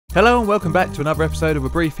Hello and welcome back to another episode of A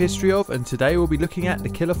Brief History Of, and today we'll be looking at the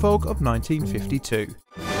killer fog of 1952.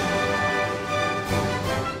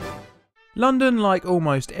 London, like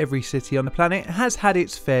almost every city on the planet, has had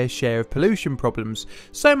its fair share of pollution problems,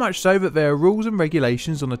 so much so that there are rules and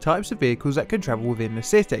regulations on the types of vehicles that can travel within the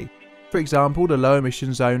city. For example, the low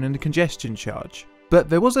emission zone and the congestion charge. But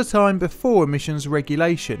there was a time before emissions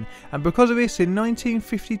regulation, and because of this, in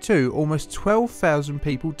 1952 almost 12,000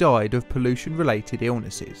 people died of pollution related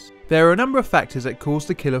illnesses. There are a number of factors that caused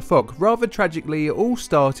the killer fog. Rather tragically, it all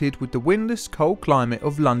started with the windless cold climate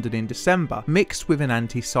of London in December, mixed with an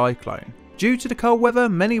anti-cyclone. Due to the cold weather,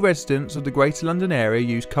 many residents of the Greater London area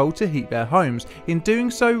use coal to heat their homes, in doing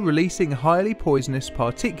so releasing highly poisonous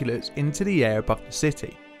particulates into the air above the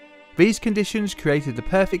city. These conditions created the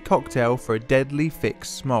perfect cocktail for a deadly thick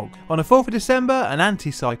smog. On the 4th of December, an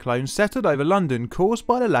anticyclone settled over London caused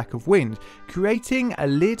by the lack of wind, creating a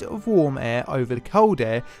lid of warm air over the cold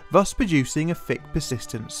air, thus producing a thick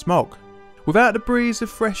persistent smog. Without the breeze of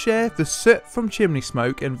fresh air, the soot from chimney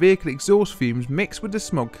smoke and vehicle exhaust fumes mixed with the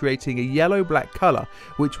smog, creating a yellow-black colour,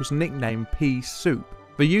 which was nicknamed pea soup.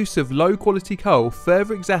 The use of low quality coal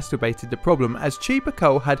further exacerbated the problem, as cheaper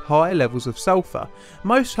coal had higher levels of sulphur.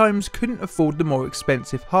 Most homes couldn't afford the more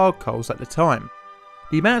expensive hard coals at the time.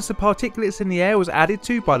 The amounts of particulates in the air was added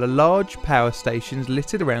to by the large power stations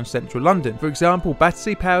littered around central London. For example,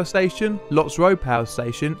 Battersea Power Station, Lots Road Power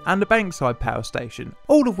Station and the Bankside Power Station,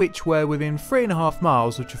 all of which were within 3.5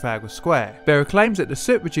 miles of Trafalgar Square. There are claims that the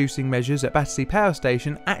soot reducing measures at Battersea Power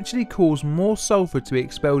Station actually caused more sulphur to be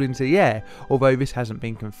expelled into the air, although this hasn't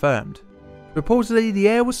been confirmed. Reportedly, the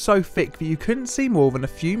air was so thick that you couldn't see more than a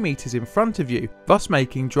few metres in front of you, thus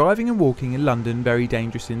making driving and walking in London very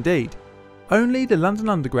dangerous indeed. Only the London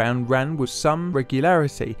Underground ran with some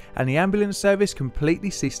regularity, and the ambulance service completely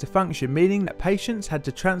ceased to function, meaning that patients had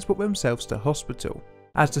to transport themselves to hospital.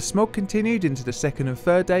 As the smog continued into the second and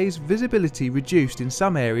third days, visibility reduced in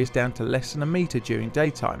some areas down to less than a metre during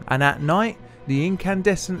daytime, and at night, the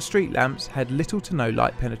incandescent street lamps had little to no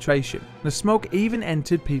light penetration. The smog even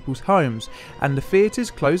entered people's homes, and the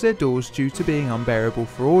theatres closed their doors due to being unbearable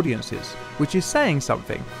for audiences, which is saying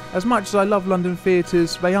something. As much as I love London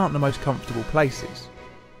theatres, they aren't the most comfortable places.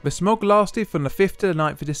 The smog lasted from the 5th to the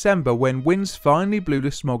 9th of December, when winds finally blew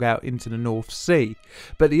the smog out into the North Sea,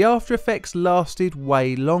 but the after effects lasted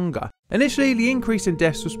way longer. Initially, the increase in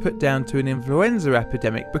deaths was put down to an influenza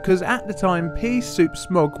epidemic, because at the time pea soup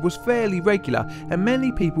smog was fairly regular and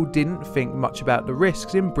many people didn't think much about the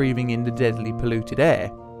risks in breathing in the deadly polluted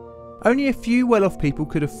air. Only a few well-off people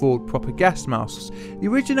could afford proper gas masks. The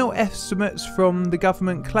original estimates from the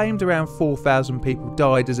government claimed around 4,000 people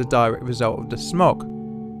died as a direct result of the smog.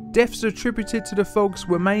 Deaths attributed to the fogs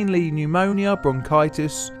were mainly pneumonia,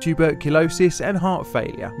 bronchitis, tuberculosis and heart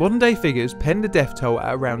failure. Modern day figures pen the death toll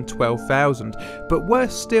at around 12,000, but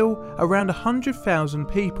worse still, around 100,000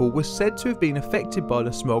 people were said to have been affected by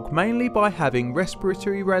the smog, mainly by having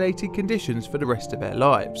respiratory related conditions for the rest of their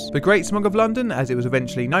lives. The Great Smog of London, as it was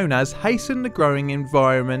eventually known as, hastened the growing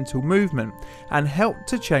environmental movement and helped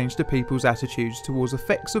to change the people's attitudes towards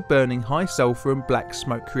effects of burning high sulphur and black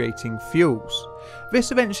smoke creating fuels.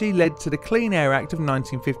 This eventually led to the Clean Air Act of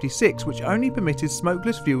 1956, which only permitted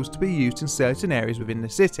smokeless fuels to be used in certain areas within the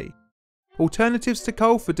city. Alternatives to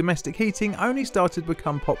coal for domestic heating only started to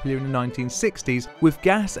become popular in the 1960s, with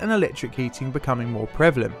gas and electric heating becoming more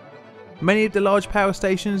prevalent. Many of the large power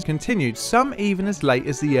stations continued, some even as late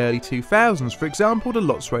as the early 2000s, for example the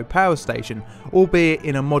Lots Road Power Station, albeit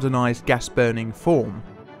in a modernised gas burning form.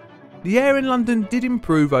 The air in London did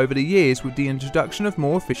improve over the years with the introduction of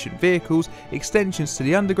more efficient vehicles, extensions to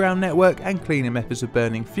the underground network and cleaner methods of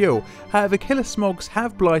burning fuel. However, killer smogs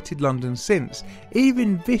have blighted London since.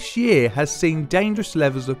 Even this year has seen dangerous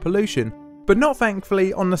levels of pollution, but not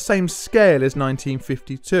thankfully on the same scale as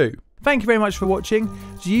 1952. Thank you very much for watching.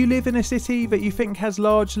 Do you live in a city that you think has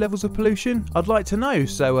large levels of pollution? I'd like to know,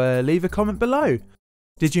 so leave a comment below.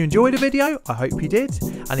 Did you enjoy the video? I hope you did.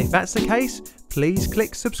 And if that's the case, please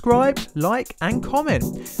click subscribe, like and comment.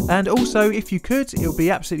 And also, if you could, it would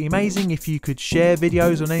be absolutely amazing if you could share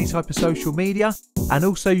videos on any type of social media. And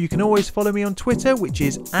also you can always follow me on Twitter, which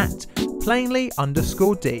is @plainly_d.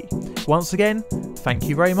 Once again, thank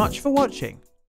you very much for watching.